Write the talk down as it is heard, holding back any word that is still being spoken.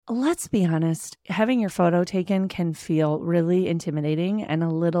let's be honest, having your photo taken can feel really intimidating and a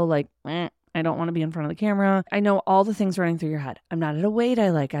little like, I don't want to be in front of the camera. I know all the things running through your head. I'm not at a weight I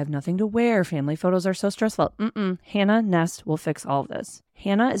like. I have nothing to wear. Family photos are so stressful. Hannah Nest will fix all of this.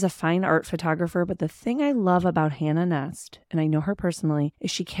 Hannah is a fine art photographer, but the thing I love about Hannah Nest, and I know her personally,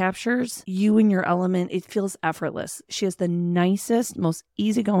 is she captures you in your element. It feels effortless. She is the nicest, most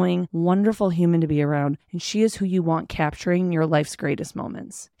easygoing, wonderful human to be around, and she is who you want capturing your life's greatest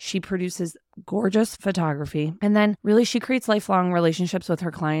moments. She produces gorgeous photography, and then really she creates lifelong relationships with her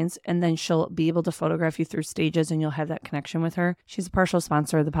clients, and then she'll be able to photograph you through stages and you'll have that connection with her. She's a partial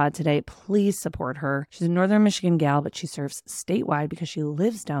sponsor of the pod today. Please support her. She's a Northern Michigan gal, but she serves statewide because she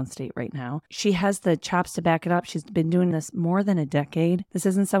lives downstate right now. She has the chops to back it up. She's been doing this more than a decade. This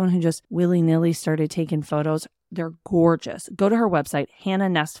isn't someone who just willy-nilly started taking photos. They're gorgeous. Go to her website,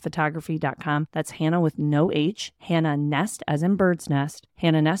 hannahnestphotography.com. That's Hannah with no H. Hannah Nest, as in bird's nest.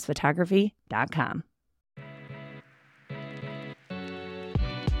 hannahnestphotography.com.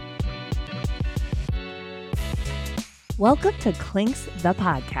 Welcome to Clinks the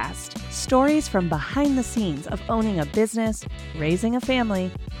Podcast. Stories from behind the scenes of owning a business, raising a family,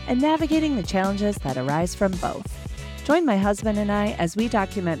 and navigating the challenges that arise from both. Join my husband and I as we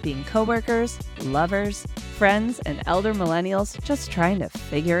document being coworkers, lovers, friends, and elder millennials just trying to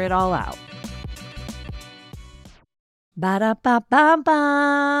figure it all out.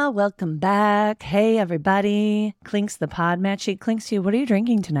 Ba-da-ba-ba-ba. Welcome back. Hey, everybody. Clinks the Pod. Matt Sheet clinks to you. What are you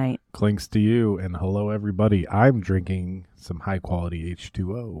drinking tonight? Clinks to you, and hello, everybody. I'm drinking some high-quality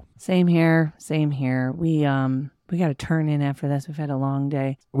H2O. Same here. Same here. We got to turn in after this. We've had a long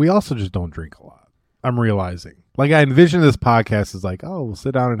day. We also just don't drink a lot. I'm realizing. Like, I envision this podcast as like, oh, we'll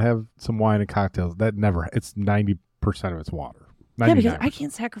sit down and have some wine and cocktails. That never, it's 90% of it's water. 99%. Yeah, because I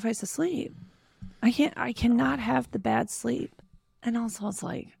can't sacrifice the sleep. I cannot have the bad sleep. And also it's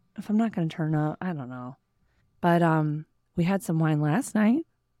like, if I'm not going to turn up, I don't know. But we had some wine last night.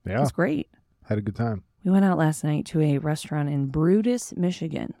 Yeah. It was great. Had a good time. We went out last night to a restaurant in Brutus,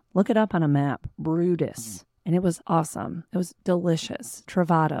 Michigan. Look it up on a map, Brutus. And it was awesome. It was delicious.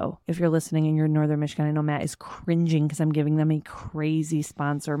 Travato. If you're listening and you're in Northern Michigan, I know Matt is cringing because I'm giving them a crazy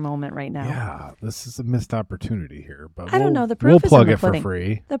sponsor moment right now. Yeah, this is a missed opportunity here. But I don't know. The proof is in the pudding. We'll plug it for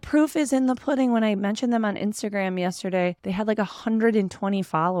free. The proof is in the pudding. When I mentioned them on Instagram yesterday, they had like 120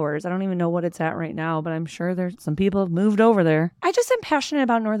 followers. I don't even know what it's at right now, but I'm sure there's some people have moved over there. I just am passionate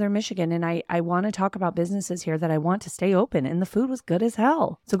about Northern Michigan, and I want to talk about businesses here that I want to stay open, and the food was good as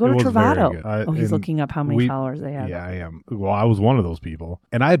hell. So go to Travato. He's looking up how many followers they have. Yeah, I am. Well, I was one of those people.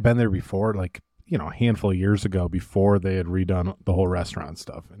 And I had been there before, like, a handful of years ago before they had redone the whole restaurant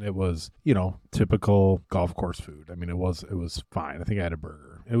stuff. And it was, typical golf course food. I mean, it was fine. I think I had a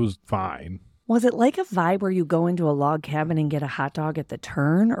burger. It was fine. Was it like a vibe where you go into a log cabin and get a hot dog at the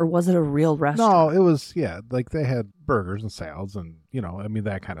turn, or was it a real restaurant? No, it was, like they had burgers and salads and,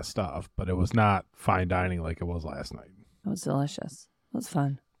 that kind of stuff. But it was not fine dining like it was last night. It was delicious. It was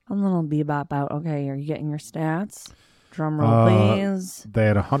fun. A little bebop out. Okay, are you getting your stats? Drum roll, please. They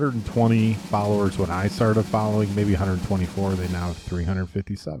had 120 followers when I started following, maybe 124. They now have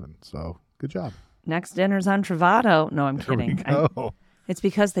 357. So, good job. Next dinner's on Travato. No, I'm kidding. It's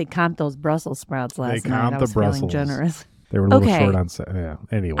because they comped those Brussels sprouts last night. I was feeling generous. They were a little short on set. Yeah,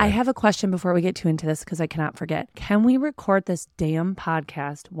 anyway. I have a question before we get too into this because I cannot forget. Can we record this damn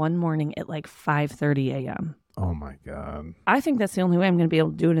podcast one morning at like 5:30 a.m.? Oh, my God. I think that's the only way I'm going to be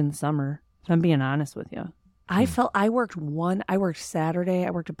able to do it in the summer, if I'm being honest with you. I worked Saturday. I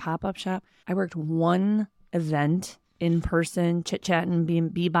worked a pop-up shop. I worked one event in person, chit-chatting,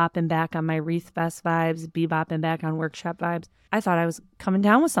 bebopping back on my Wreath Fest vibes, bebopping back on workshop vibes. I thought I was coming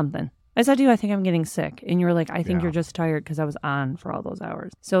down with something. I said to you, I think I'm getting sick. And you were like, I think you're just tired because I was on for all those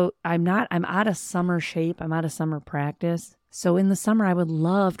hours. So I'm out of summer shape. I'm out of summer practice. So in the summer, I would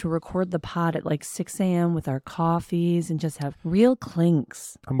love to record the pod at like 6 a.m. with our coffees and just have real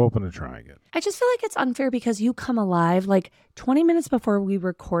clinks. I'm open to trying it. I just feel like it's unfair because you come alive. Like 20 minutes before we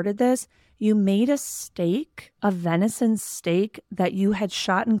recorded this, you made a steak, a venison steak that you had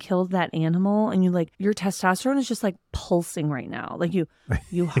shot and killed that animal. And your testosterone is just like pulsing right now. Like you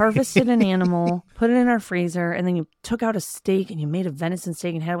harvested an animal, put it in our freezer, and then you took out a steak and you made a venison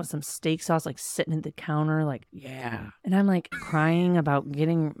steak and had it with some steak sauce, like sitting at the counter, like, yeah. And I'm like crying about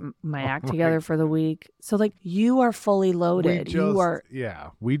getting my act together for the week. So like you are fully loaded.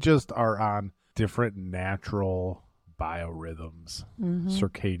 We just are on different natural biorhythms, Mm-hmm.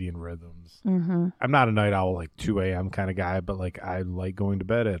 circadian rhythms. Mm-hmm. I'm not a night owl, like 2 a.m. kind of guy, but like I like going to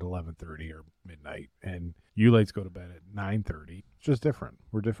bed at 11:30 or midnight, and you like to go to bed at 9:30. It's just different.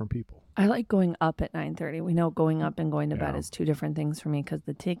 We're different people. I like going up at 9:30. We know going up and going to bed Yeah. is two different things for me because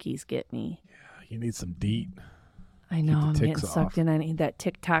the tickies get me. Yeah, you need some DEET. I know, the I'm getting ticks sucked off. in. I need that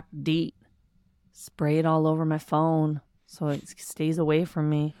TikTok DEET. Spray it all over my phone so it stays away from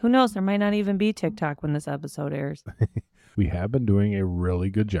me. Who knows? There might not even be TikTok when this episode airs. We have been doing a really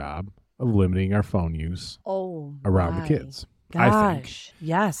good job of limiting our phone use around the kids. I think. Gosh,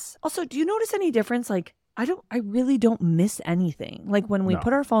 yes. Also, do you notice any difference? Like, I really don't miss anything. Like when we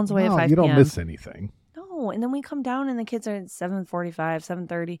put our phones away at 5 p.m. You don't miss anything. No, and then we come down and the kids are at 7:45,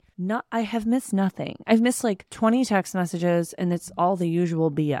 7:30. No, I have missed nothing. I've missed like 20 text messages, and it's all the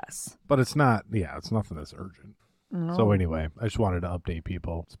usual BS. But it's not, it's nothing that's urgent. No. So anyway, I just wanted to update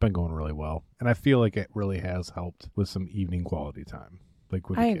people. It's been going really well. And I feel like it really has helped with some evening quality time. Like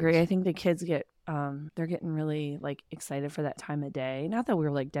with the I kids. agree. I think the kids get they're getting really like excited for that time of day. Not that we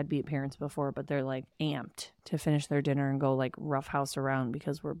were like deadbeat parents before, but they're like amped to finish their dinner and go like roughhouse around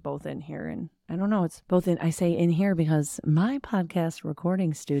because we're both in here. And I don't know, it's both in, I say in here because my podcast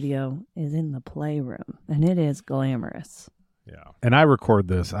recording studio is in the playroom and it is glamorous. Yeah. And I record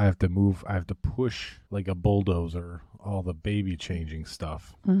this. I have to push like a bulldozer all the baby changing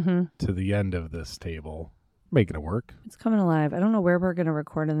stuff to the end of this table. Making it work. It's coming alive. I don't know where we're going to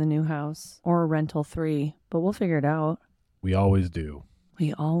record in the new house or rental 3, but we'll figure it out. We always do.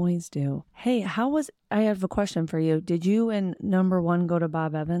 We always do. Hey, I have a question for you. Did you and number 1 go to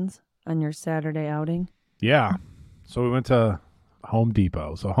Bob Evans on your Saturday outing? Yeah. So we went to Home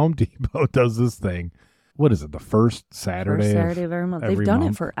Depot. So Home Depot does this thing. What is it? The first Saturday of every month. They've done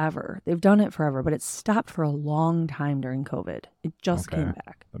it forever. They've done it forever, but it stopped for a long time during COVID. It just came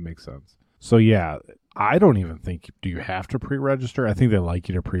back. That makes sense. So yeah, I don't even think, do you have to pre-register? I think they like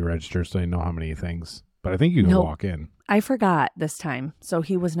you to pre-register so they know how many things. But I think you can walk in. I forgot this time. So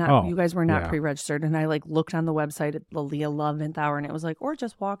he was not, you guys were not pre-registered. And I like looked on the website at the 11th hour and it was like, or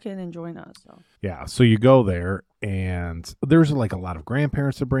just walk in and join us. So. Yeah. So you go there and there's like a lot of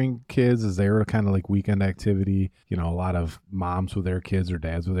grandparents that bring kids as their kind of like weekend activity. You know, a lot of moms with their kids or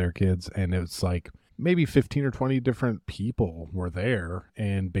dads with their kids. And it's like maybe 15 or 20 different people were there.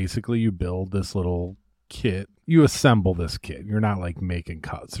 And basically you build this little kit. You assemble this kit. You're not like making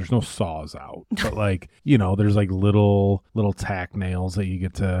cuts. There's no saws out. But like, there's like little tack nails that you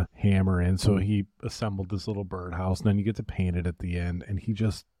get to hammer in. So he assembled this little birdhouse and then you get to paint it at the end. And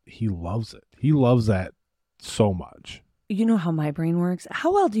he loves it. He loves that so much. You know how my brain works?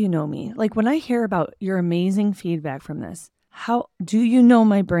 How well do you know me? Like when I hear about your amazing feedback from this, how do you know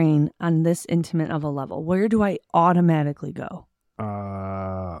my brain on this intimate of a level? Where do I automatically go?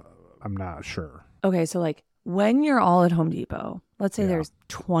 I'm not sure. Okay, so like when you're all at Home Depot, let's say there's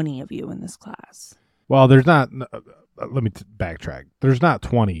 20 of you in this class. Well, there's not, let me backtrack. There's not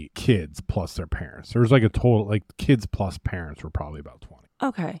 20 kids plus their parents. There's like a total, like kids plus parents were probably about 20.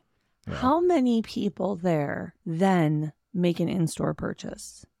 Okay. Yeah. How many people there then make an in-store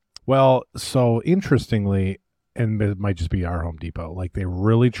purchase? Well, so interestingly, and it might just be our Home Depot, like they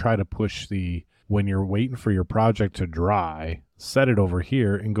really try to push when you're waiting for your project to dry, set it over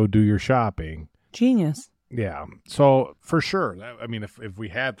here and go do your shopping. Genius. Yeah. So for sure, I mean, if we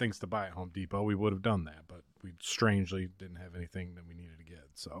had things to buy at Home Depot, we would have done that. But we strangely didn't have anything that we needed to get.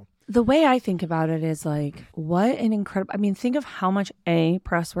 So the way I think about it is like, what an incredible, I mean, think of how much A,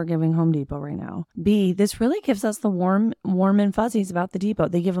 press we're giving Home Depot right now. B, this really gives us the warm and fuzzies about the depot.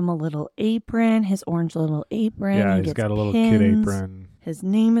 They give him a little apron, his orange little apron. Yeah, he's got a little pins. kid apron. His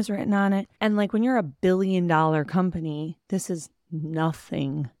name is written on it. And like when you're a $1 billion company, this is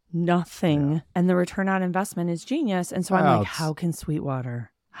nothing. Yeah. And the return on investment is genius. And so I'm like, how can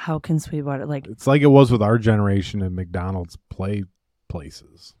Sweetwater, like, it's like it was with our generation in McDonald's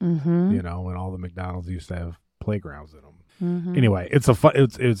places, mm-hmm. When all the McDonald's used to have playgrounds in them. Mm-hmm. Anyway,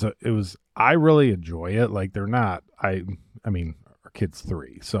 I really enjoy it. Like they're not, I mean, our kid's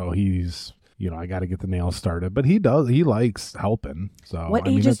 3, so he's, I got to get the nails started, but he likes helping. So what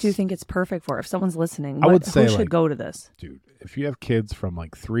ages do you think it's perfect for? If someone's listening, I would say who should go to this? Dude, if you have kids from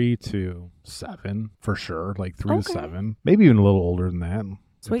like 3 to 7, for sure, like 3 to 7, maybe even a little older than that.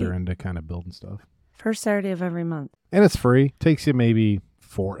 Sweet. If they're into kind of building stuff. First Saturday of every month. And it's free. Takes you maybe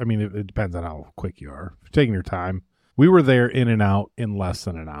 4. I mean, it depends on how quick you are. If you're taking your time. We were there in and out in less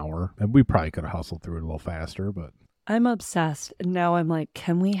than an hour. And we probably could have hustled through it a little faster, but. I'm obsessed. Now I'm like,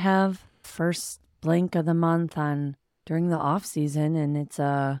 can we have first blank of the month during the off season? And it's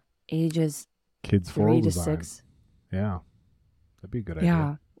ages kids 3 to 6. Yeah. That'd be a good idea.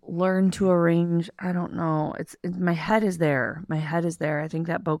 idea. learn to arrange. I don't know. My head is there. My head is there. I think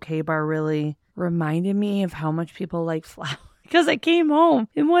that bouquet bar really reminded me of how much people like flowers. Because I came home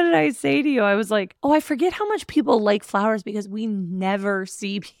and what did I say to you? I was like, oh, I forget how much people like flowers because we never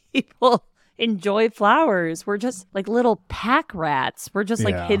see people enjoy flowers. We're just like little pack rats. We're just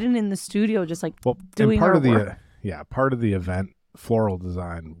like hidden in the studio, just like doing part our of the work. part of the event floral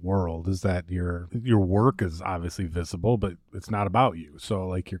design world is that your work is obviously visible, but it's not about you. So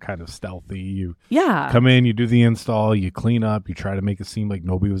like you're kind of stealthy. You come in, you do the install, you clean up, you try to make it seem like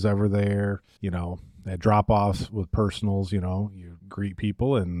nobody was ever there. At drop-offs with personals, you greet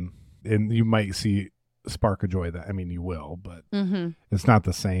people and you might see a spark of joy that, I mean, you will, but it's not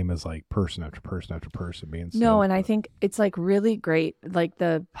the same as like person after person after person being stoked. No, and I think it's like really great. Like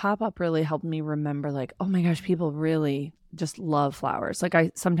the pop-up really helped me remember like, oh my gosh, people really just love flowers. Like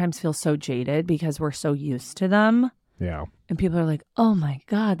I sometimes feel so jaded because we're so used to them. Yeah. And people are like, oh my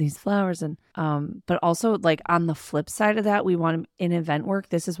God, these flowers. And, but also like on the flip side of that, we want in event work.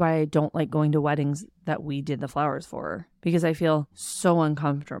 This is why I don't like going to weddings that we did the flowers for, because I feel so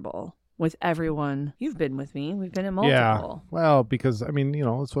uncomfortable with everyone. You've been with me. We've been in multiple. Yeah. Well, because I mean,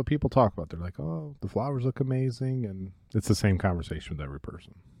 it's what people talk about. They're like, oh, the flowers look amazing. And it's the same conversation with every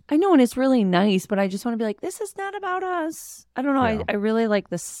person. I know, and it's really nice, but I just want to be like, this is not about us. I don't know. Yeah. I really like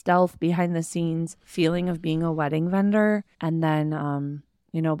the stealth behind the scenes feeling of being a wedding vendor. And then,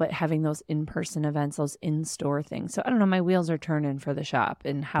 but having those in-person events, those in-store things. So I don't know, my wheels are turning for the shop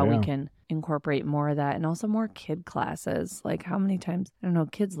and how we can incorporate more of that and also more kid classes. Like how many times, I don't know,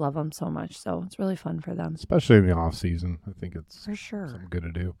 kids love them so much. So it's really fun for them. Especially in the off season. I think it's for sure something good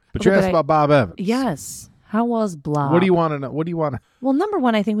to do. But you asked about Bob Evans. Yes. How was Blob? What do you want to know? What do you want to... Well, number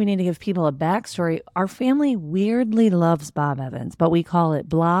one, I think we need to give people a backstory. Our family weirdly loves Bob Evans, but we call it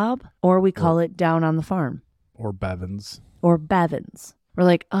Blob or we call it Down on the Farm. Or Bevins. Or Bevins. We're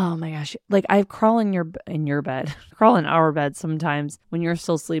like, oh my gosh. Like I crawl in your bed, crawl in our bed sometimes when you're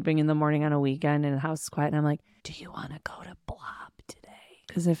still sleeping in the morning on a weekend and the house is quiet. And I'm like, do you want to go to Blob today?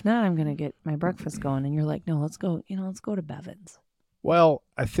 Because if not, I'm going to get my breakfast going. And you're like, no, let's go to Bevins. Well,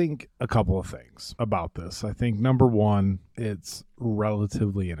 I think a couple of things about this. I think number one, it's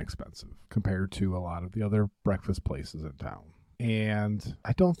relatively inexpensive compared to a lot of the other breakfast places in town. And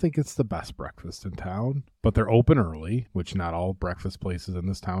I don't think it's the best breakfast in town, but they're open early, which not all breakfast places in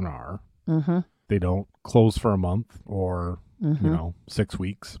this town are. Mm-hmm. They don't close for a month or, 6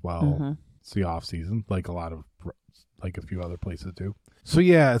 weeks while it's the off season, like a few other places do. So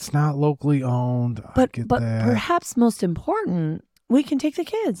yeah, it's not locally owned. But I get that. Perhaps most important, we can take the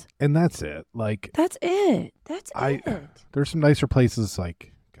kids. And that's it. That's it. There's some nicer places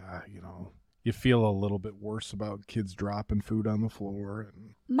like, God, you feel a little bit worse about kids dropping food on the floor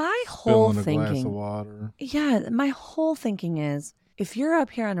and my whole spilling a glass of thinking, water. Yeah, my whole thinking is if you're up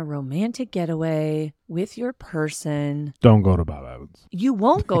here on a romantic getaway with your person, don't go to Bob Evans. You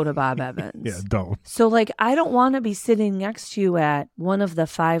won't go to Bob Evans. Yeah, don't. So I don't want to be sitting next to you at one of the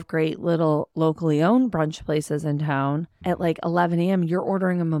 5 great little locally owned brunch places in town at 11 a.m. You're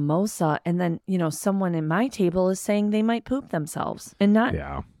ordering a mimosa and then, someone in my table is saying they might poop themselves and not.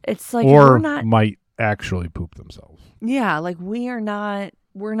 Yeah. It's like or we're not might actually poop themselves. Yeah, we're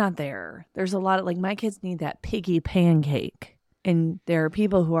not there. There's a lot of my kids need that piggy pancake. And there are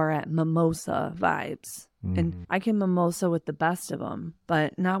people who are at mimosa vibes. Mm-hmm. And I can mimosa with the best of them,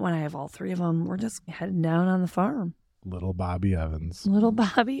 but not when I have all 3 of them. We're just heading down on the farm. Little Bobby Evans. Little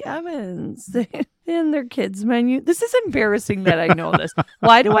Bobby Evans. And their kids menu. This is embarrassing that I know this.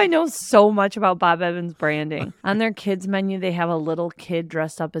 Why do I know so much about Bob Evans branding? On their kids menu, they have a little kid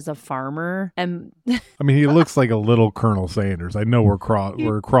dressed up as a farmer. And I mean, he looks like a little Colonel Sanders. I know we're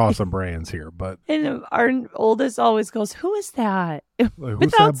crossing brands here, but. And our oldest always goes, who is that? Who's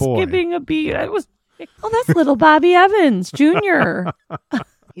Without that boy? Skipping a beat. I was like, oh, that's little Bobby Evans Jr.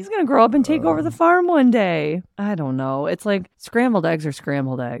 He's going to grow up and take over the farm one day. I don't know. It's like scrambled eggs are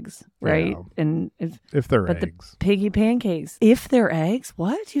scrambled eggs, right? Yeah. And if they're eggs. The piggy pancakes. If they're eggs?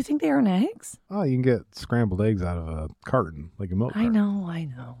 What? Do you think they aren't eggs? Oh, you can get scrambled eggs out of a carton, like a milk carton. I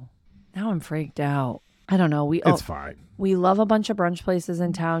know. Now I'm freaked out. I don't know. It's fine. We love a bunch of brunch places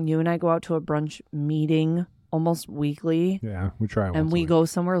in town. You and I go out to a brunch meeting almost weekly. Yeah, we try. And we go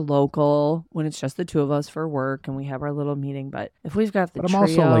somewhere local when it's just the 2 of us for work and we have our little meeting. But if we've got the trio... I'm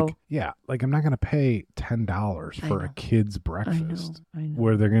also I'm not going to pay $10 for a kid's breakfast I know.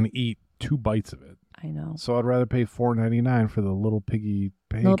 Where they're going to eat 2 bites of it. I know. So I'd rather pay $4.99 for the little piggy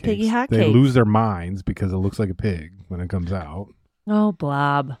pancakes. Little piggy hot They cakes. lose their minds because it looks like a pig when it comes out. Oh,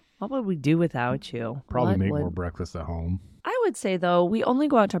 Blob. What would we do without you? Probably make more breakfast at home. I would say, though, we only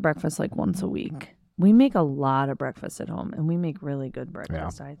go out to breakfast once a week. We make a lot of breakfast at home, and we make really good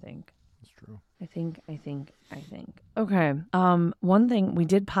breakfast, I think. That's true. I think. Okay. One thing, we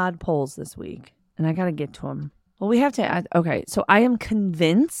did pod polls this week, and I got to get to them. Well, we have to add, okay, so I am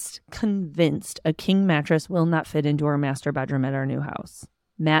convinced a king mattress will not fit into our master bedroom at our new house.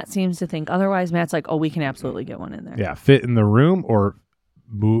 Matt seems to think otherwise. Matt's like, oh, we can absolutely get one in there. Yeah, fit in the room or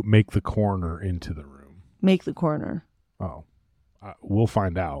make the corner into the room. Make the corner. Oh, we'll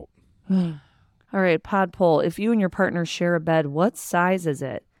find out. All right, pod poll. If you and your partner share a bed, what size is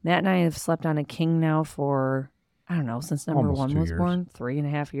it? Matt and I have slept on a king now for, I don't know, since number Almost one 2 was years. born,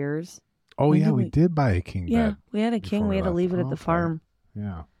 3.5 years. Oh, When yeah, did we did buy a king Yeah, bed. we had a king. before We had to left. leave it at the Okay. farm.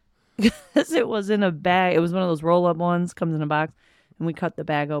 Yeah. Because it was in a bag. It was one of those roll-up ones, comes in a box. And we cut the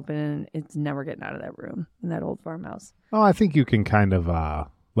bag open, and it's never getting out of that room in that old farmhouse. Oh, I think you can kind of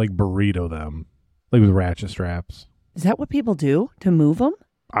like burrito them, like with ratchet straps. Is that what people do to move them?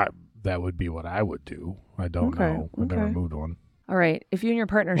 That would be what I would do. I don't Okay, know. I've never okay. moved one. All right. If you and your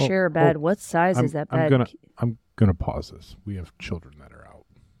partner Well, share a bed, well, what size is that bed? I'm gonna pause this. We have children that are out.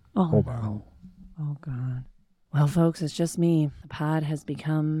 Oh, Hold on. no. Oh, God. Well, folks, it's just me. The pod has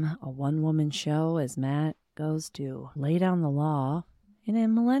become a one-woman show as Matt goes to lay down the law in a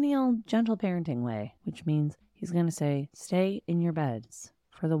millennial gentle parenting way, which means he's going to say, stay in your beds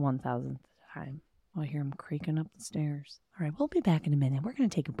for the 1,000th time. I hear him creaking up the stairs. All right, we'll be back in a minute. We're going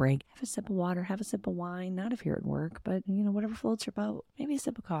to take a break, have a sip of water, have a sip of wine, not if you're at work, but, whatever floats your boat. Maybe a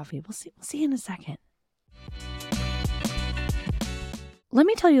sip of coffee. We'll see you in a second. Let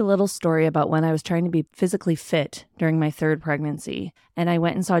me tell you a little story about when I was trying to be physically fit during my third pregnancy, and I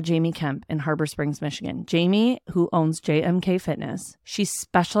went and saw Jamie Kemp in Harbor Springs, Michigan. Jamie, who owns JMK Fitness, she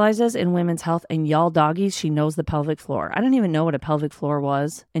specializes in women's health, and y'all doggies, she knows the pelvic floor. I didn't even know what a pelvic floor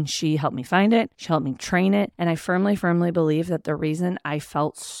was, and she helped me find it. She helped me train it, and I firmly believe that the reason I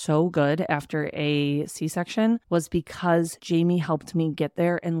felt so good after a C-section was because Jamie helped me get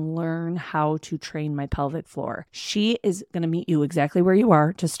there and learn how to train my pelvic floor. She is going to meet you exactly where you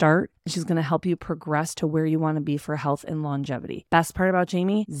are to start. She's going to help you progress to where you want to be for health and longevity. Best part about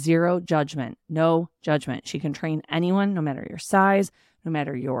Jamie, zero judgment, no judgment. She can train anyone, no matter your size, no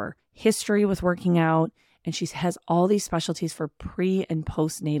matter your history with working out. And she has all these specialties for pre and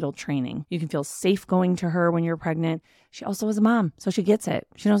postnatal training. You can feel safe going to her when you're pregnant. She also is a mom, so she gets it.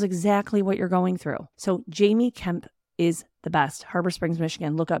 She knows exactly what you're going through. So Jamie Kemp is the best. Harbor Springs,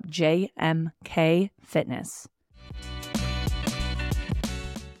 Michigan. Look up JMK Fitness.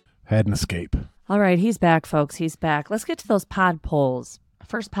 Had an escape. All right, he's back, folks. He's back. Let's get to those pod polls.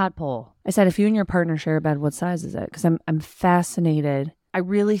 First pod poll. I said, if you and your partner share a bed, what size is it? Because I'm fascinated. I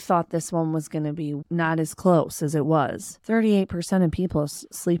really thought this one was going to be not as close as it was. 38% of people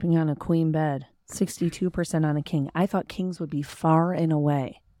sleeping on a queen bed. 62% on a king. I thought kings would be far and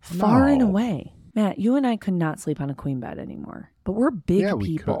away. Far and away. Matt, you and I could not sleep on a queen bed anymore. But we're big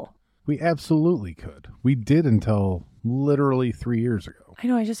people. We absolutely could. We did until literally 3 years ago. I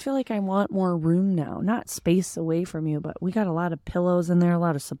know. I just feel like I want more room now. Not space away from you, but we got a lot of pillows in there, a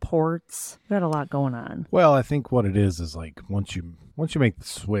lot of supports. We got a lot going on. Well, I think what it is like once you make the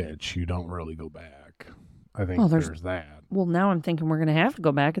switch, you don't really go back. I think there's that. Well, now I'm thinking we're going to have to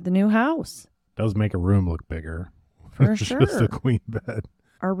go back at the new house. Does make a room look bigger. For sure. Just a queen bed.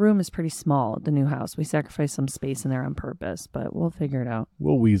 Our room is pretty small at the new house. We sacrificed some space in there on purpose, but we'll figure it out.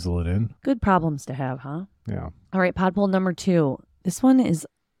 We'll weasel it in. Good problems to have, huh? Yeah. All right, pod poll number 2. This one is,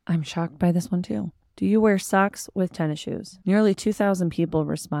 I'm shocked by this one too. Do you wear socks with tennis shoes? Nearly 2,000 people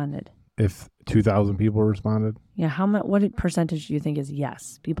responded. If 2,000 people responded? Yeah, what percentage do you think is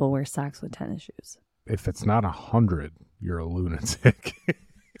yes, people wear socks with tennis shoes? If it's not 100, you're a lunatic.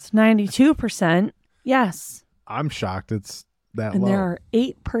 It's 92%. Yes. I'm shocked it's that And low. there are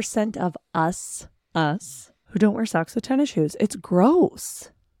 8% of us, who don't wear socks with tennis shoes. It's gross.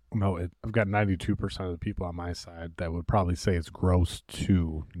 No, I've got 92% of the people on my side that would probably say it's gross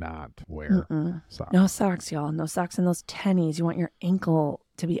to not wear socks. No socks, y'all. No socks in those tennies. You want your ankle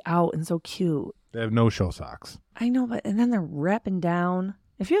to be out and so cute. They have no-show socks. I know, but and then they're wrapping down.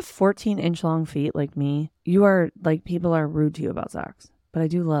 If you have 14-inch long feet like me, you are like, people are rude to you about socks. But I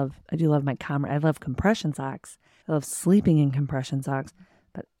do love my I love compression socks. I love sleeping in compression socks.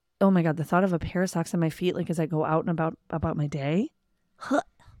 But oh my God, the thought of a pair of socks on my feet, like as I go out and about my day. Huh.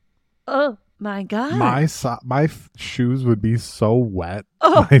 Oh my God. My shoes would be so wet.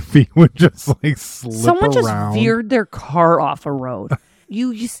 Oh. My feet would just like slip Someone around. just veered their car off a road. But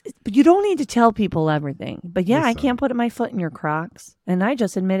you don't need to tell people everything. But yeah, I can't put my foot in your Crocs. And I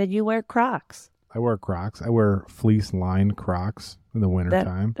just admitted you wear Crocs. I wear Crocs. I wear fleece-lined Crocs in the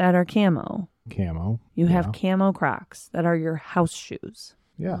wintertime. That are camo. Camo. You have camo Crocs that are your house shoes.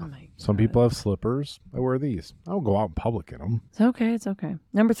 Yeah. Oh my God. Some people have slippers. I wear these. I don't go out in public in them. It's okay. It's okay.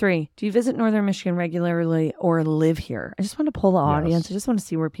 Number 3, do you visit Northern Michigan regularly or live here? I just want to pull the audience. I just want to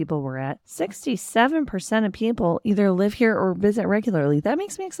see where people were at. 67% of people either live here or visit regularly. That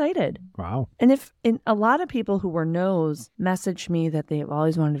makes me excited. Wow. And a lot of people who were no's messaged me that they've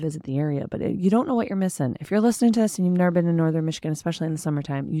always wanted to visit the area, but you don't know what you're missing. If you're listening to this and you've never been to Northern Michigan, especially in the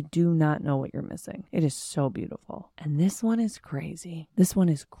summertime, you do not know what you're missing. It is so beautiful. And this one is crazy. This one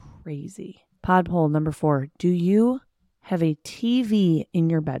is crazy. Pod poll number 4. Do you have a TV in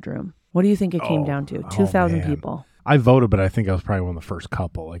your bedroom? What do you think it came down to? 2,000 people. I voted, but I think I was probably one of the first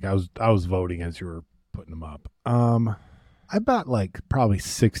couple. Like I was voting as you were putting them up. I bet like probably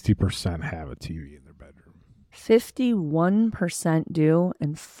 60% have a TV in their bedroom. 51% do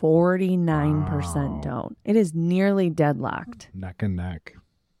and 49% don't. It is nearly deadlocked. Neck and neck.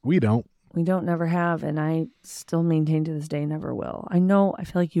 We don't. We don't, never have, and I still maintain to this day never will. I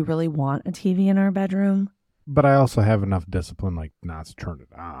feel like you really want a TV in our bedroom. But I also have enough discipline like not to turn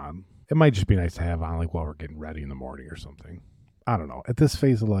it on. It might just be nice to have on like while we're getting ready in the morning or something. I don't know. At this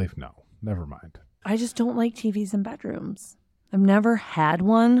phase of life, no. Never mind. I just don't like TVs in bedrooms. I've never had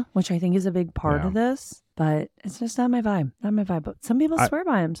one, which I think is a big part of this, but it's just not my vibe. Not my vibe. But some people swear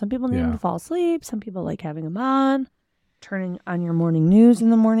by them. Some people need them to fall asleep. Some people like having them on. Turning on your morning news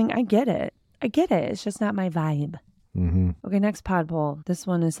in the morning. I get it. It's just not my vibe. Mm-hmm. Okay, next pod poll. This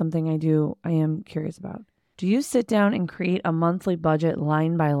one is something I am curious about. Do you sit down and create a monthly budget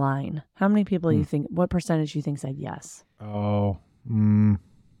line by line? How many people you think, what percentage you think said yes? Oh,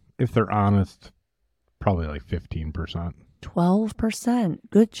 if they're honest, probably like 15%. 12%.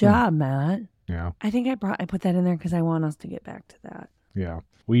 Good job, Matt. Yeah. I think I put that in there because I want us to get back to that. Yeah.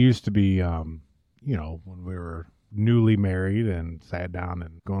 We used to be, when we were newly married and sat down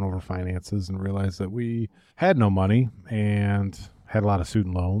and going over finances and realized that we had no money and had a lot of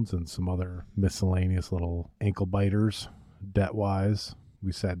student loans and some other miscellaneous little ankle biters debt wise.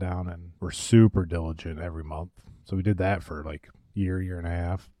 We sat down and were super diligent every month. So we did that for like year and a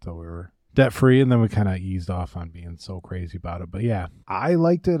half till we were debt free, and then we kind of eased off on being so crazy about it. But yeah, I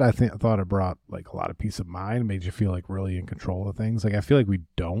liked it. I thought it brought like a lot of peace of mind, made you feel like really in control of things. Like I feel like we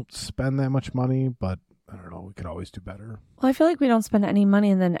don't spend that much money, but I don't know, we could always do better. Well, I feel like we don't spend any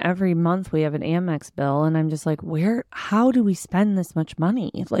money, and then every month we have an Amex bill, and I'm just like, how do we spend this much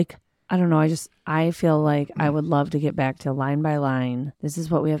money? Like, I don't know. I feel like I would love to get back to line by line. This is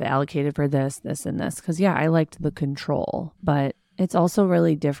what we have allocated for this, and this. Because yeah, I liked the control, but it's also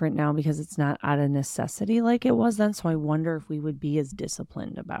really different now because it's not out of necessity like it was then. So I wonder if we would be as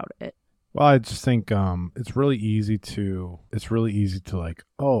disciplined about it. Well, I just think it's really easy to like,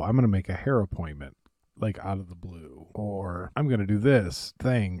 oh, I'm going to make a hair appointment like out of the blue, or I'm going to do this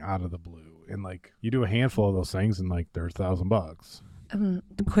thing out of the blue. And like you do a handful of those things and like there's $1,000.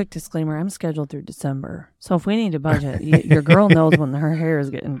 Quick disclaimer, I'm scheduled through December. So if we need a budget, your girl knows when her hair is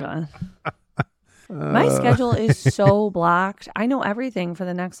getting done. My schedule is so blocked. I know everything for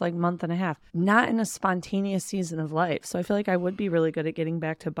the next like month and a half, not in a spontaneous season of life. So I feel like I would be really good at getting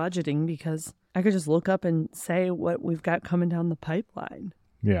back to budgeting because I could just look up and say what we've got coming down the pipeline.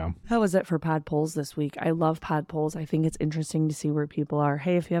 Yeah. How was it for pod polls this week? I love pod polls. I think it's interesting to see where people are.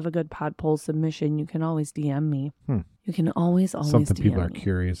 Hey, if you have a good pod poll submission, you can always DM me. You can always something DM people me. are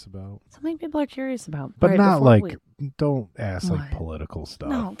curious about. Something people are curious about. But not like, don't ask like political stuff.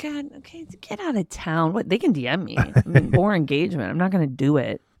 No, God, okay, get out of town. What, they can DM me. I mean, more engagement. I'm not going to do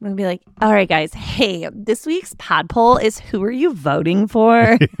it. I'm going to be like, all right, guys, hey, this week's pod poll is who are you voting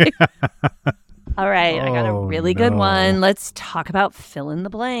for? All right, I got a really good one. Let's talk about fill in the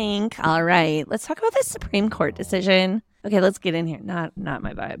blank. All right, let's talk about the Supreme Court decision. Okay, let's get in here. Not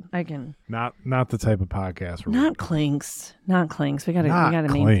my vibe. I can not the type of podcast. Not clinks. Not clinks. We gotta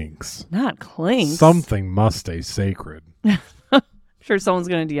clinks. Not clinks. Something must stay sacred. Sure, someone's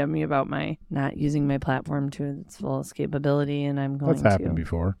gonna DM me about my not using my platform to its full capability, and I'm going to. That's happened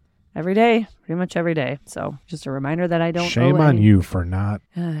before. Every day, pretty much every day. So just a reminder that I don't. Shame on you for not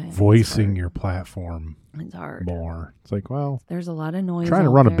voicing your platform. It's hard. More. It's like, well, there's a lot of noise. Trying to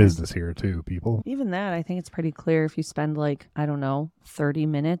run a business here too, people. Even that, I think it's pretty clear if you spend like, I don't know, 30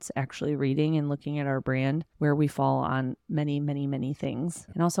 minutes actually reading and looking at our brand, where we fall on many, many, many things.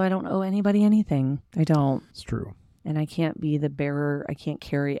 And also, I don't owe anybody anything. I don't. It's true. And I can't be the bearer. I can't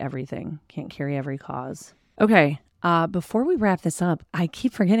carry everything. Can't carry every cause. Okay. Before we wrap this up, I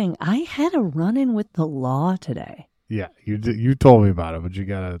keep forgetting I had a run-in with the law today. Yeah, you told me about it, but you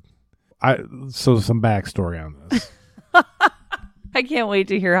gotta. So some backstory on this. I can't wait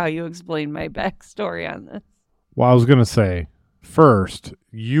to hear how you explain my backstory on this. Well, I was gonna say first,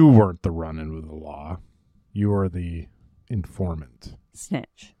 you weren't the run-in with the law. You were the informant?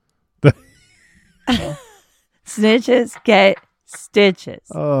 Snitch. Snitches get stitches.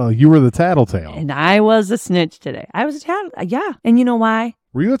 Oh, you were the tattletale. And I was a snitch today. I was a tattletale. Yeah. And you know why?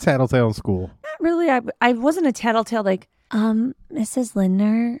 Were you a tattletale in school? Not really. I wasn't a tattletale like, Mrs.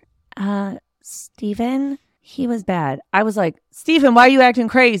 Lindner, Stephen, he was bad. I was like, Stephen, why are you acting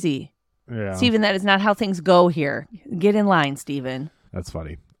crazy? Yeah. Stephen, that is not how things go here. Get in line, Stephen. That's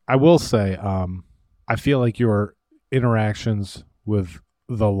funny. I will say, I feel like your interactions with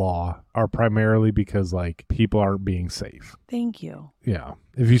the law are primarily because like people aren't being safe. Thank you. Yeah.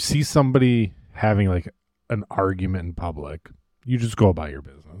 If you see somebody having like an argument in public, you just go about your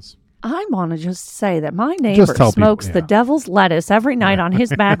business. I want to just say that my neighbor smokes people, yeah. the devil's lettuce every night on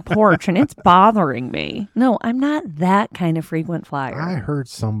his back porch, and it's bothering me. No, I'm not that kind of frequent flyer. I heard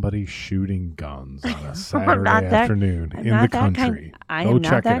somebody shooting guns on a Saturday afternoon in the country. I am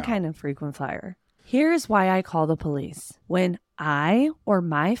not that kind of frequent flyer. Here's why I call the police. When I or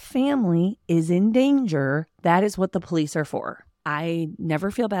my family is in danger, that is what the police are for. I never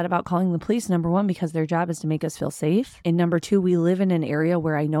feel bad about calling the police, number one, because their job is to make us feel safe. And number two, we live in an area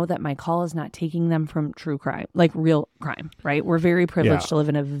where I know that my call is not taking them from true crime, like real crime, right? We're very privileged to live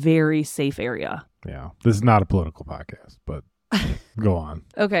in a very safe area. Yeah. This is not a political podcast, but go on.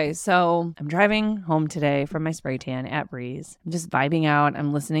 Okay, so I'm driving home today from my spray tan at Breeze. I'm just vibing out.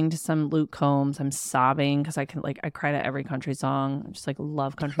 I'm listening to some Luke Combs. I'm sobbing because I cried at every country song. I just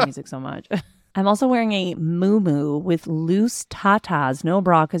love country music so much. I'm also wearing a muumuu with loose tatas, no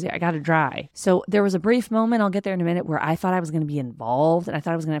bra, because I got to dry. So there was a brief moment, I'll get there in a minute, where I thought I was going to be involved and I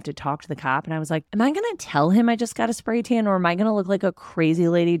thought I was going to have to talk to the cop. And I was like, am I going to tell him I just got a spray tan, or am I going to look like a crazy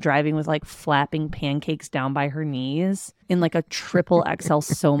lady driving with like flapping pancakes down by her knees in like a triple XL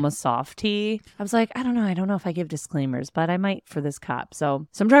Soma soft tee? I was like, I don't know. I don't know if I give disclaimers, but I might for this cop. So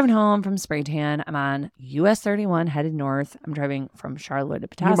I'm driving home from spray tan. I'm on US 31 headed north. I'm driving from Charlotte to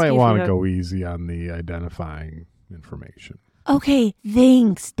Petoskey. You might want to go easy on the identifying information. Okay,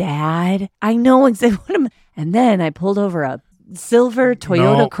 thanks, Dad. I know exactly what I'm... And then I pulled over a silver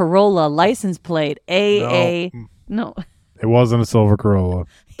Toyota Corolla license plate, AA... No. It wasn't a silver Corolla.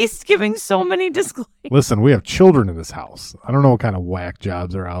 He's giving so many disclaimers. Listen, we have children in this house. I don't know what kind of whack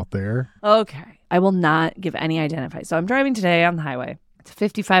jobs are out there. Okay. I will not give any identify. So I'm driving today on the highway. It's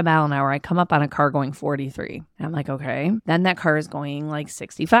 55 mile an hour. I come up on a car going 43. And I'm like, okay. Then that car is going like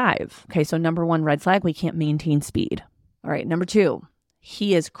 65. Okay, so number one, red flag, we can't maintain speed. All right, number two,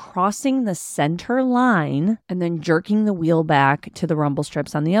 he is crossing the center line and then jerking the wheel back to the rumble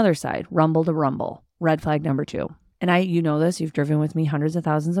strips on the other side. Rumble to rumble. Red flag number two. And you know this, you've driven with me hundreds of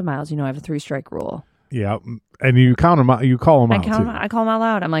thousands of miles. You know I have a 3-strike rule. Yeah, and you count them out. You call them out, too. I call them out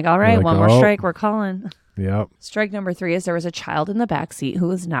loud. I'm like, all right, one more strike, we're calling. Yep. Strike number 3 is there was a child in the back seat who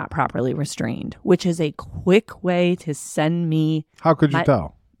was not properly restrained, which is a quick way to send me... How could you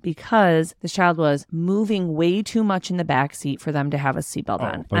tell? Because this child was moving way too much in the back seat for them to have a seatbelt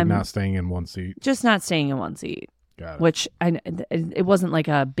on. Like not staying in one seat? Just not staying in one seat. Got it. Which it wasn't like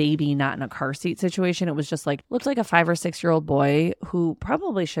a baby not in a car seat situation. It was just like, looked like a 5 or 6 year old boy who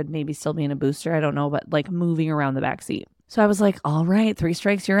probably should maybe still be in a booster. I don't know, but like moving around the back seat. So I was like, all right, 3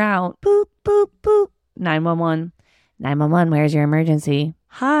 strikes, you're out. Boop, boop, boop. 911. 911, where's your emergency?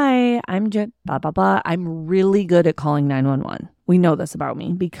 Hi, I'm blah, blah, blah. I'm really good at calling 911. We know this about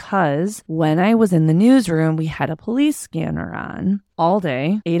me because when I was in the newsroom, we had a police scanner on all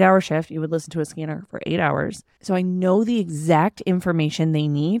day, 8-hour shift. You would listen to a scanner for 8 hours. So I know the exact information they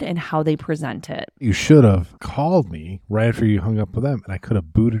need and how they present it. You should have called me right after you hung up with them, and I could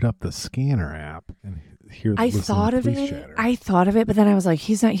have booted up the scanner app and I thought of it, but then I was like,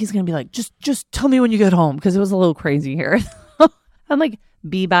 he's going to be like, just tell me when you get home, because it was a little crazy here. I'm like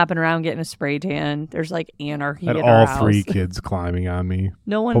bebopping around getting a spray tan. There's like anarchy at our house. All 3 kids climbing on me.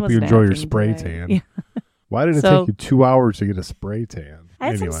 No one Hope was you enjoy your napping spray today. tan. Yeah. Why did it take you 2 hours to get a spray tan?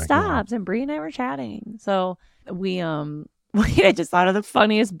 I had some stops, and Bree and I were chatting. So we I just thought of the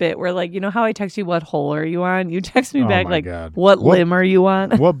funniest bit where, like, you know how I text you, what hole are you on? You text me back like, God. What limb are you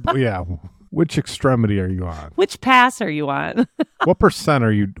on? Yeah. Which extremity are you on? Which pass are you on? What percent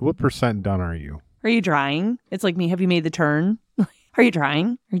done are you? Are you drying? It's like me. Have you made the turn? Are you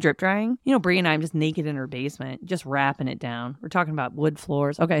drying? Are you drip drying? You know, Bree and I, I'm just naked in her basement, just wrapping it down. We're talking about wood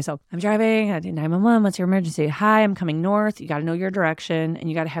floors. Okay, so I'm driving. I did 911. What's your emergency? Hi, I'm coming north. You got to know your direction, and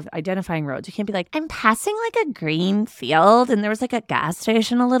you got to have identifying roads. You can't be like, I'm passing like a green field, and there was like a gas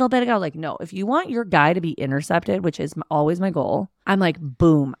station a little bit ago. Like, no, if you want your guy to be intercepted, which is always my goal, I'm like,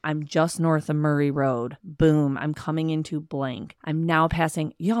 boom, I'm just north of Murray Road. Boom, I'm coming into blank. I'm now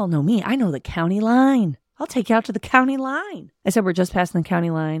passing, y'all know me. I know the county line. I'll take you out to the county line. I said, we're just passing the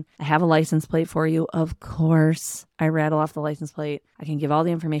county line. I have a license plate for you. Of course. I rattle off the license plate. I can give all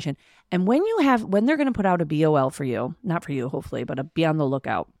the information. And when they're going to put out a BOL for you, not for you, hopefully, but be on the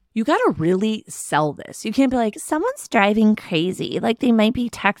lookout. You got to really sell this. You can't be like, someone's driving crazy. Like they might be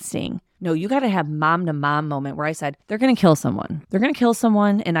texting. No, you got to have mom to mom moment where I said, they're going to kill someone. They're going to kill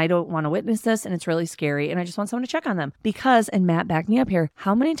someone and I don't want to witness this and it's really scary and I just want someone to check on them. Because, and Matt backed me up here,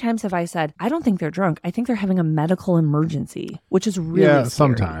 how many times have I said, I don't think they're drunk. I think they're having a medical emergency, which is really scary.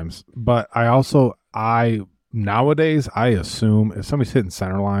 Sometimes. But nowadays, I assume if somebody's hitting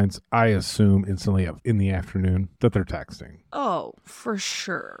center lines, I assume instantly in the afternoon that they're texting. Oh, for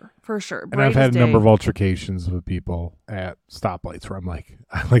sure. For sure. And I've had a number of altercations with people at stoplights where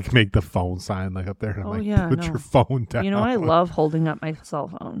I make the phone sign like up there. And I'm put your phone down. You know, I love holding up my cell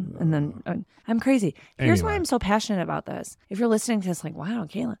phone. And then I'm crazy. Here's why I'm so passionate about this. If you're listening to this, like, wow,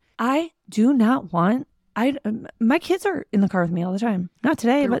 Kayla, I do not want my kids are in the car with me all the time. Not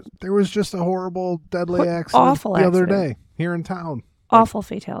today, but there was just a horrible, deadly accident awful the other day here in town. Awful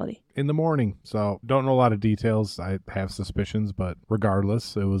fatality. In the morning. So don't know a lot of details. I have suspicions, but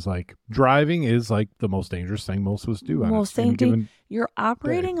regardless, it was like driving is like the most dangerous thing most of us do. You're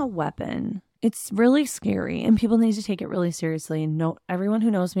operating a weapon. It's really scary and people need to take it really seriously. And everyone who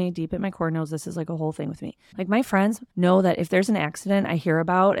knows me deep at my core knows this is like a whole thing with me. Like my friends know that if there's an accident I hear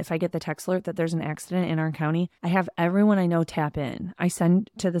about, if I get the text alert that there's an accident in our county, I have everyone I know tap in. I send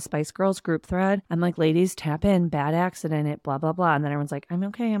to the Spice Girls group thread. I'm like, ladies, tap in, bad accident, it blah, blah, blah. And then everyone's like, I'm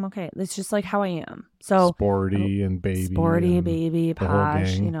okay. It's just like how I am. So sporty, baby,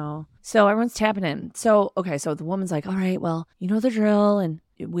 posh, you know. So everyone's tapping in. So, okay. So the woman's like, all right, well, you know the drill and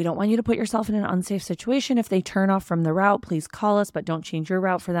we don't want you to put yourself in an unsafe situation. If they turn off from the route, please call us, but don't change your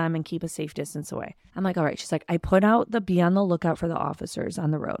route for them and keep a safe distance away. I'm like, all right. She's like, I put out the be on the lookout for the officers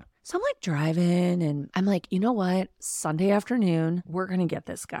on the road. So I'm like driving and I'm like, you know what? Sunday afternoon, we're going to get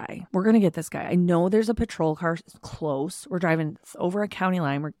this guy. I know there's a patrol car close. We're driving over a county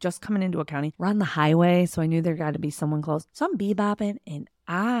line. We're just coming into a county. We're on the highway. So I knew there got to be someone close. So I'm bebopping and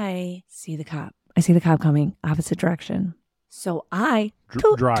I see the cop. I see the cop coming opposite direction. So I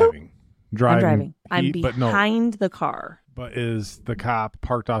driving. I'm behind the car. But is the cop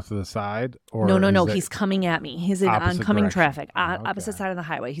parked off to the side? Or no. He's coming at me. He's in oncoming traffic, okay. Opposite side of the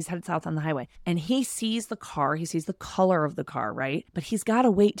highway. He's headed south on the highway. And he sees the car. He sees the color of the car, right? But he's got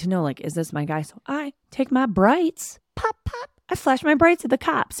to wait to know, like, is this my guy? So I take my brights. Pop, pop. I flash my brights at the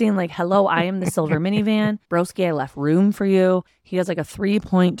cop, saying like, hello, I am the silver minivan. Broski, I left room for you. He has like a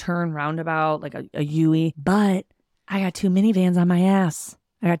 3-point turn roundabout, like a U-E. But I got 2 minivans on my ass.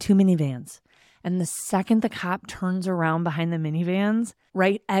 And the second the cop turns around behind the minivans,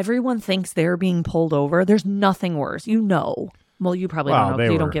 right, everyone thinks they're being pulled over. There's nothing worse. You know. Well, you probably don't know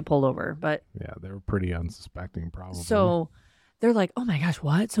because you don't get pulled over. But yeah, they were pretty unsuspecting probably. So they're like, oh my gosh,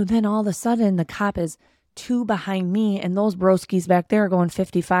 what? So then all of a sudden the cop is 2 behind me and those broskies back there are going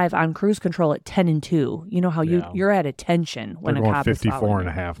 55 on cruise control at 10 and 2. You know how you're at attention when a cop is following you. 54 and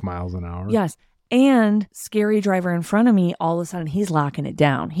a half miles an hour. Yes. And scary driver in front of me, all of a sudden, he's locking it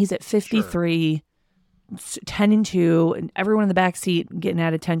down. He's at 53, 10 and 2, and everyone in the back seat getting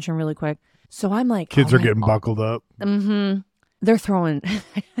at attention really quick. So I'm like, kids are getting buckled up. Mm-hmm. They're throwing. I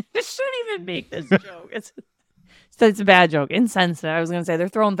shouldn't even make this joke. It's a bad joke. Insensitive. I was going to say they're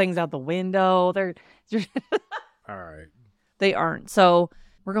throwing things out the window. They're all right. They aren't. So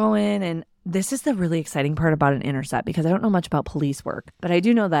we're going and. This is the really exciting part about an intercept because I don't know much about police work, but I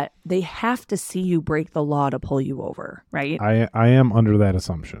do know that they have to see you break the law to pull you over, right? I am under that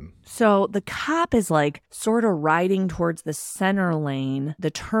assumption. So the cop is like sort of riding towards the center lane,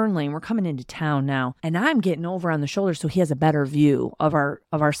 the turn lane. We're coming into town now, and I'm getting over on the shoulder so he has a better view of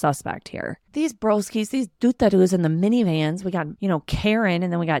our suspect here. These broskies, these dutadoos in the minivans, we got, Karen,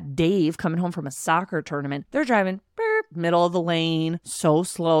 and then we got Dave coming home from a soccer tournament. They're driving middle of the lane, so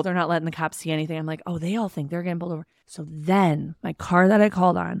slow. They're not letting the cops see anything. I'm like, oh, they all think they're getting pulled over. So then my car that I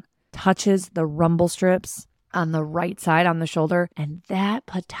called on touches the rumble strips on the right side on the shoulder. And that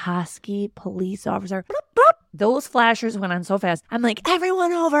Petoskey police officer, those flashers went on so fast. I'm like,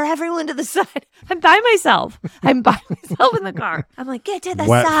 everyone over, everyone to the side. I'm by myself in the car. I'm like, get to the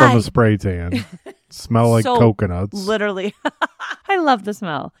Wet side. From a spray tan. Smell like coconuts. Literally. I love the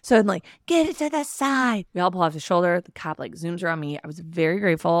smell. So I'm like, get it to the side. We all pull off the shoulder. The cop zooms around me. I was very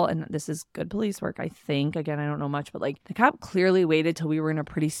grateful. And this is good police work, I think. Again, I don't know much, but the cop clearly waited till we were in a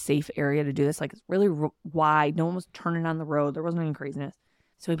pretty safe area to do this. It's really wide. No one was turning on the road. There wasn't any craziness.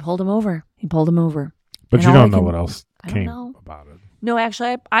 So he pulled him over. But and you don't know what else came about it. No,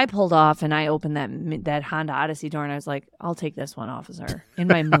 actually, I pulled off and I opened that Honda Odyssey door and I was like, I'll take this one, officer, in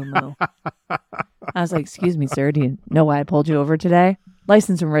my moo-moo. I was like, excuse me, sir, do you know why I pulled you over today?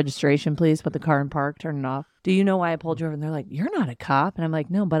 License and registration, please. Put the car in park, turn it off. Do you know why I pulled you over? And they're like, you're not a cop. And I'm like,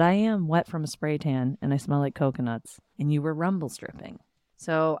 no, but I am wet from a spray tan and I smell like coconuts. And you were rumble stripping.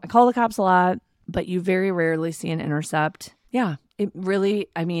 So I call the cops a lot, but you very rarely see an intercept. Yeah, it really,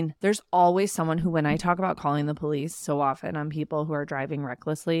 I mean, there's always someone who, when I talk about calling the police so often on people who are driving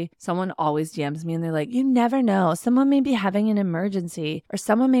recklessly, someone always DMs me and they're like, you never know. Someone may be having an emergency or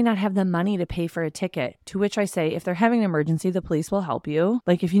someone may not have the money to pay for a ticket. To which I say, if they're having an emergency, the police will help you.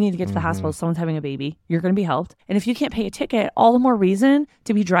 Like if you need to get to the hospital, someone's having a baby, you're going to be helped. And if you can't pay a ticket, all the more reason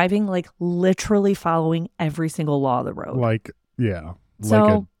to be driving, like literally following every single law of the road. Like, yeah. So,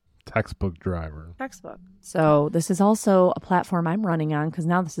 like a textbook driver. Textbook. So this is also a platform I'm running on because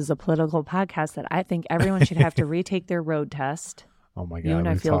now this is a political podcast that I think everyone should have to retake their road test. Oh my God. You and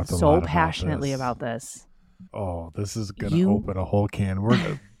I feel so passionately about this. Oh, this is going to open a whole can.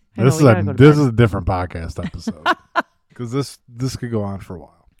 This is a different podcast episode because this could go on for a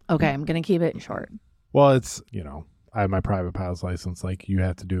while. Okay, I'm going to keep it short. Well, it's, I have my private pilot's license. Like you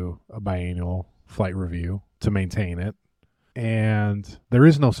have to do a biannual flight review to maintain it. And there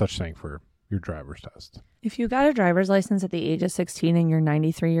is no such thing for your driver's test. If you got a driver's license at the age of 16 and you're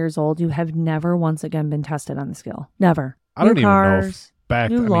 93 years old, you have never once again been tested on the skill. Never. I don't even know if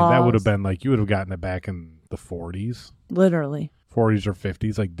laws. that would have been like, you would have gotten it back in the 40s. Literally. 40s or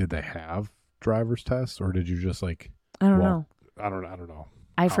 50s. Like, did they have driver's tests or did you just like, I don't know. I don't know.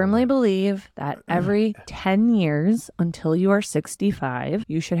 I firmly believe that every 10 years until you are 65,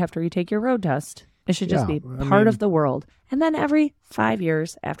 you should have to retake your road test. It should just be part of the world. And then every 5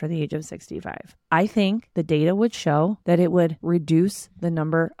 years after the age of 65. I think the data would show that it would reduce the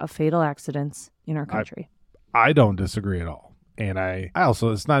number of fatal accidents in our country. I don't disagree at all. And I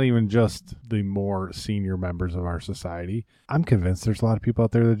also, it's not even just the more senior members of our society. I'm convinced there's a lot of people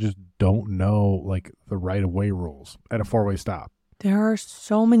out there that just don't know like the right of way rules at a 4-way stop. There are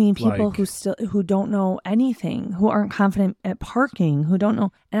so many people who don't know anything, who aren't confident at parking, who don't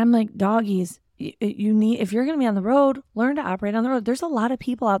know. And I'm like, doggies, you need, if you're going to be on the road, learn to operate on the road. There's a lot of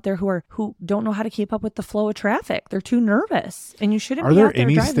people out there who don't know how to keep up with the flow of traffic. They're too nervous, and you shouldn't. Are there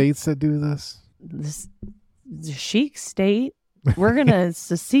any states that do this? This the chic state. We're gonna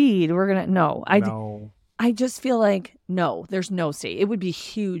secede. We're gonna no. I just feel like no. There's no state. It would be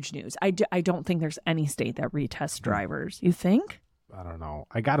huge news. I don't think there's any state that retests drivers. You think? I don't know.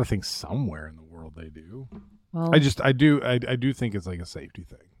 I got to think somewhere in the world they do. Well, I do think it's like a safety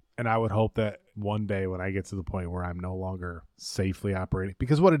thing. And I would hope that one day when I get to the point where I'm no longer safely operating,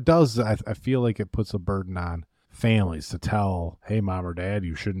 because what it does, I feel like it puts a burden on families to tell, hey, mom or dad,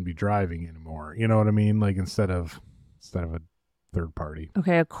 you shouldn't be driving anymore. You know what I mean? Like instead of a third party.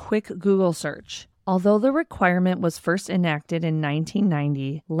 Okay, a quick Google search. Although the requirement was first enacted in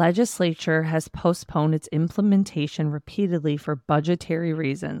 1990, legislature has postponed its implementation repeatedly for budgetary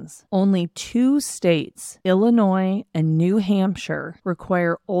reasons. Only 2 states, Illinois and New Hampshire,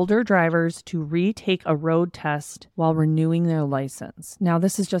 require older drivers to retake a road test while renewing their license. Now,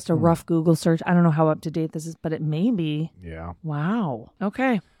 this is just a rough Google search. I don't know how up to date this is, but it may be. Yeah. Wow.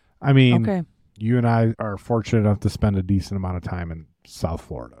 Okay. I mean, you and I are fortunate enough to spend a decent amount of time in South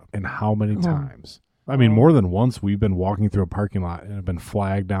Florida. And how many times? I mean, more than once we've been walking through a parking lot and have been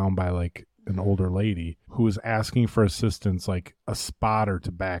flagged down by like an older lady who was asking for assistance, like a spotter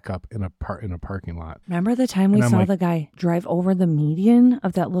to back up in a parking lot. Remember the time we saw the guy drive over the median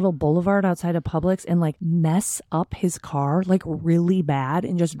of that little boulevard outside of Publix and like mess up his car like really bad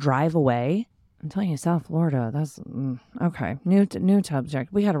and just drive away? I'm telling you, South Florida, that's okay. New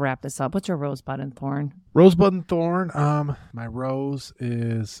subject. We got to wrap this up. What's your rosebud and thorn? Rosebud and thorn. My rose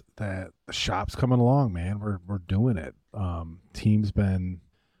is that the shop's coming along, man. We're doing it. Team's been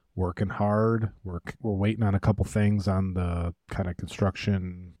working hard. We're waiting on a couple things on the kind of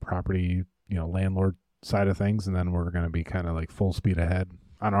construction property, landlord side of things, and then we're going to be kind of like full speed ahead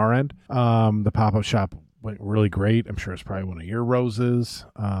on our end. The pop-up shop went really great. I'm sure it's probably one of your roses.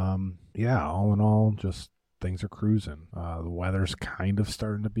 Yeah, all in all, just things are cruising. The weather's kind of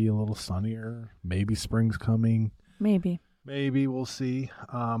starting to be a little sunnier. Maybe spring's coming. Maybe we'll see.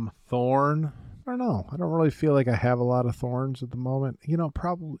 Thorn, I don't know. I don't really feel like I have a lot of thorns at the moment.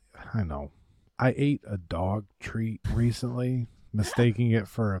 Probably, I know. I ate a dog treat recently, mistaking it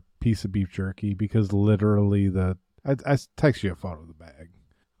for a piece of beef jerky because literally I text you a photo of the bag.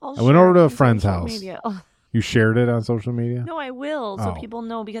 I went over to a friend's house. You shared it on social media? No, I will. So people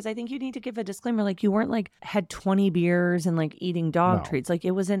know, because I think you need to give a disclaimer. Like you weren't like had 20 beers and like eating dog treats. Like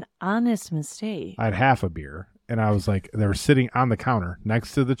it was an honest mistake. I had half a beer and I was like, they were sitting on the counter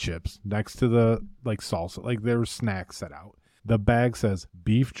next to the chips, next to the like salsa. Like there were snacks set out. The bag says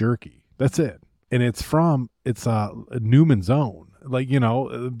beef jerky. That's it. and it's Newman's Own. Like,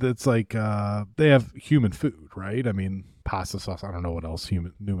 it's like they have human food, right? I mean, pasta sauce. I don't know what else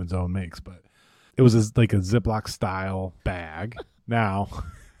Newman's Own makes, but it was like a Ziploc style bag. Now,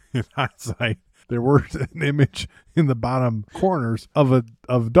 in hindsight, there was an image in the bottom corners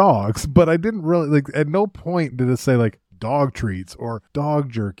of dogs, but I didn't really like. At no point did it say like dog treats or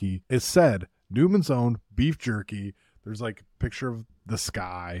dog jerky. It said Newman's Own beef jerky. There's like a picture of the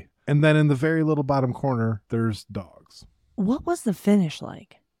sky, and then in the very little bottom corner, there's dogs. What was the finish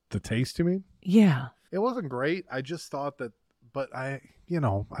like? The taste, you mean? Yeah. It wasn't great. I just thought that, but I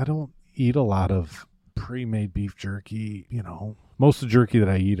don't eat a lot of pre-made beef jerky. Most of the jerky that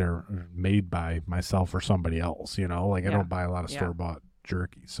I eat are made by myself or somebody else. Like I don't buy a lot of store-bought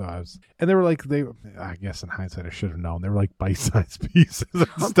jerky. So and they were like, I guess in hindsight I should have known. They were like bite-sized pieces.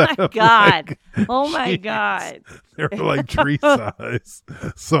 Oh my God. Oh my God. They were like tree size.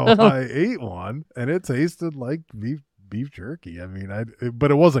 So I ate one and it tasted like beef jerky. I mean,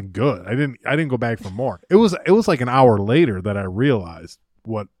 but it wasn't good. I didn't go back for more. It was like an hour later that I realized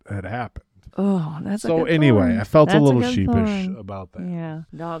what had happened. Oh, that's so. Anyway, thorn. I felt That's a little good sheepish thorn. about that. Yeah,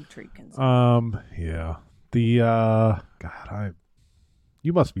 dog treat consumption. Yeah. The God,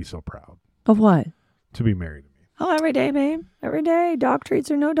 you must be so proud Of what? to be married to me. Oh, every day, babe. Every day. Dog treats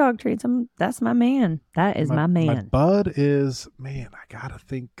or no dog treats. That's my man. That is my man. My bud is, man, I gotta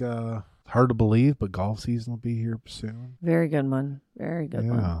think. Hard to believe, but golf season will be here soon. Very good one. Very good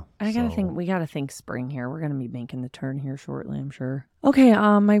one. We gotta think spring here. We're gonna be making the turn here shortly, I'm sure. Okay,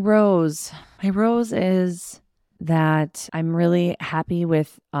 my rose. My rose is that I'm really happy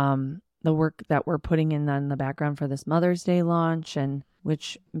with the work that we're putting in on the background for this Mother's Day launch, and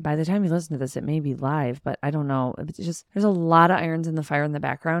which by the time you listen to this, it may be live, but I don't know. It's just, there's a lot of irons in the fire in the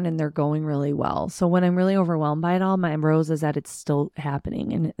background and they're going really well. So when I'm really overwhelmed by it all, my rose is that it's still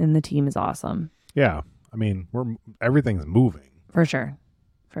happening and the team is awesome. Yeah. I mean, everything's moving. For sure.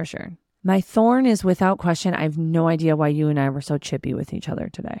 For sure. My thorn is without question. I have no idea why you and I were so chippy with each other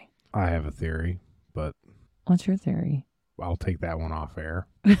today. I have a theory, but what's your theory? I'll take that one off air.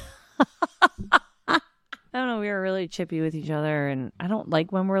 I don't know. We were really chippy with each other, and I don't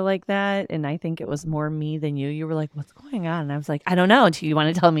like when we're like that. And I think it was more me than you. You were like, "What's going on?" And I was like, "I don't know. Do you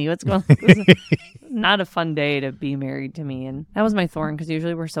want to tell me what's going on?" It was not a fun day to be married to me, and that was my thorn because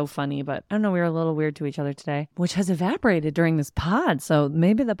usually we're so funny, but I don't know. We were a little weird to each other today, which has evaporated during this pod. So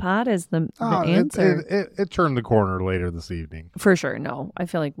maybe the pod is the answer. It turned the corner later this evening for sure. No, I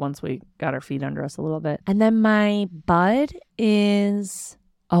feel like once we got our feet under us a little bit, and then my bud is.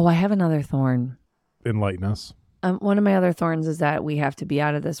 Oh, I have another thorn. Enlighten us. One of my other thorns is that we have to be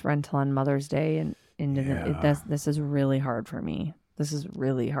out of this rental on Mother's Day, and this is really hard for me. This is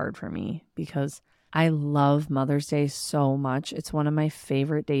really hard for me because I love Mother's Day so much. It's one of my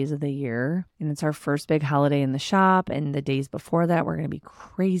favorite days of the year, and it's our first big holiday in the shop. And the days before that, we're going to be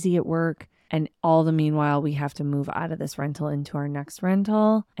crazy at work. And all the meanwhile, we have to move out of this rental into our next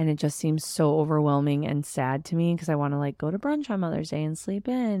rental. And it just seems so overwhelming and sad to me because I want to like go to brunch on Mother's Day and sleep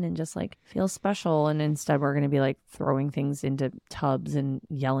in and just like feel special. And instead we're going to be like throwing things into tubs and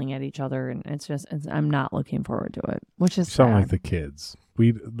yelling at each other. And I'm not looking forward to it, which is sound sad. like the kids.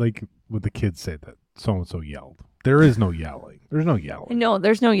 We like what the kids say that so-and-so yelled. There is no yelling. There's no yelling. No,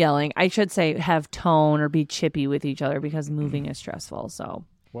 there's no yelling. I should say have tone or be chippy with each other because moving is stressful. So.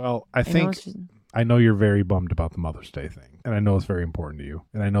 Well, I know you're very bummed about the Mother's Day thing, and I know it's very important to you,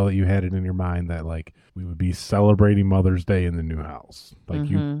 and I know that you had it in your mind that like we would be celebrating Mother's Day in the new house. Like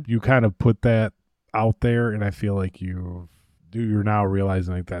you kind of put that out there, and I feel like you're now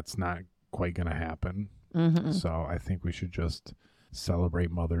realizing like that's not quite going to happen. Mm-hmm. So I think we should just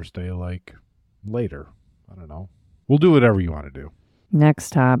celebrate Mother's Day like later. I don't know. We'll do whatever you want to do. Next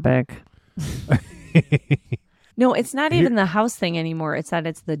topic. No, it's not even the house thing anymore. It's that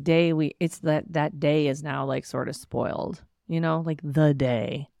it's the day that day is now like sort of spoiled, like the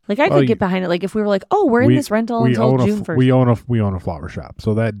day. Like I could get behind it. Like if we were like, oh, we're in this rental until June 1st. We own a flower shop.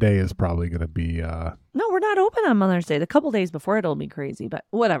 So that day is probably going to be. No, we're not open on Mother's Day. The couple days before it'll be crazy, but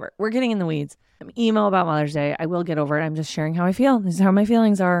whatever. We're getting in the weeds. I'm emo about Mother's Day. I will get over it. I'm just sharing how I feel. This is how my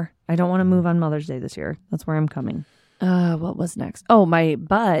feelings are. I don't want to move on Mother's Day this year. That's where I'm coming. What was next? Oh, my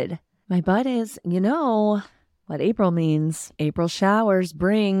bud. My bud is, what April means. April showers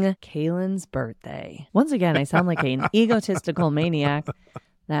bring Kaylin's birthday. Once again, I sound like an egotistical maniac.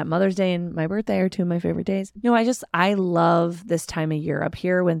 That Mother's Day and my birthday are two of my favorite days. I love this time of year up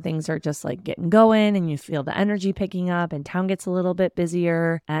here when things are just like getting going and you feel the energy picking up and town gets a little bit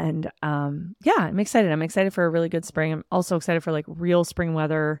busier. And I'm excited. I'm excited for a really good spring. I'm also excited for like real spring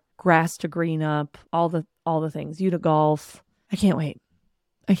weather, grass to green up, all the things, you to golf. I can't wait.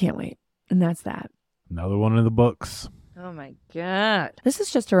 And that's that. Another one in the books. Oh my God. This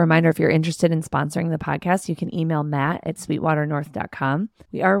is just a reminder, if you're interested in sponsoring the podcast, you can email matt@sweetwaternorth.com.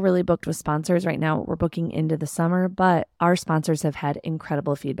 We are really booked with sponsors right now. We're booking into the summer, but our sponsors have had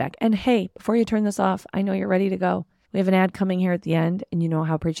incredible feedback. And hey, before you turn this off, I know you're ready to go. We have an ad coming here at the end, and you know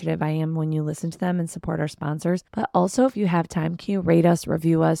how appreciative I am when you listen to them and support our sponsors. But also, if you have time, can you rate us,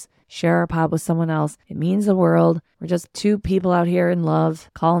 review us, share our pod with someone else? It means the world. We're just two people out here in love,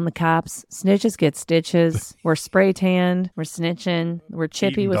 calling the cops. Snitches get stitches. We're spray tanned. We're snitching. We're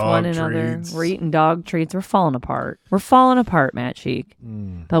chippy Eating with dog one another. treats. We're eating dog treats. We're falling apart. We're falling apart, Matt Cheek.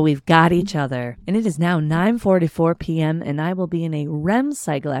 But we've got each other. And it is now 9:44 p.m. and I will be in a REM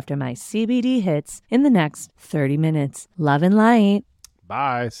cycle after my CBD hits in the next 30 minutes. Love and light.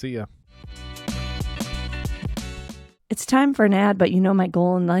 Bye. See ya. It's time for an ad, but you know my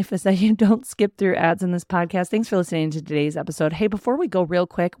goal in life is that you don't skip through ads in this podcast. Thanks for listening to today's episode. Hey, before we go real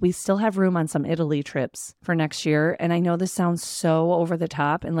quick, we still have room on some Italy trips for next year. And I know this sounds so over the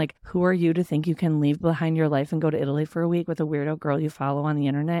top. And like, who are you to think you can leave behind your life and go to Italy for a week with a weirdo girl you follow on the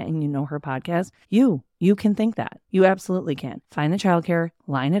internet and you know her podcast? You can think that. You absolutely can. Find the childcare,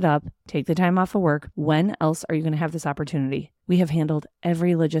 line it up, take the time off of work. When else are you going to have this opportunity? We have handled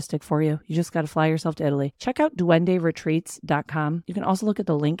every logistic for you. You just got to fly yourself to Italy. Check out duenderetreats.com. You can also look at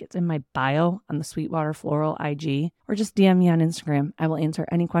the link. It's in my bio on the Sweetwater Floral IG, or just DM me on Instagram. I will answer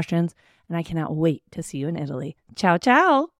any questions, and I cannot wait to see you in Italy. Ciao, ciao.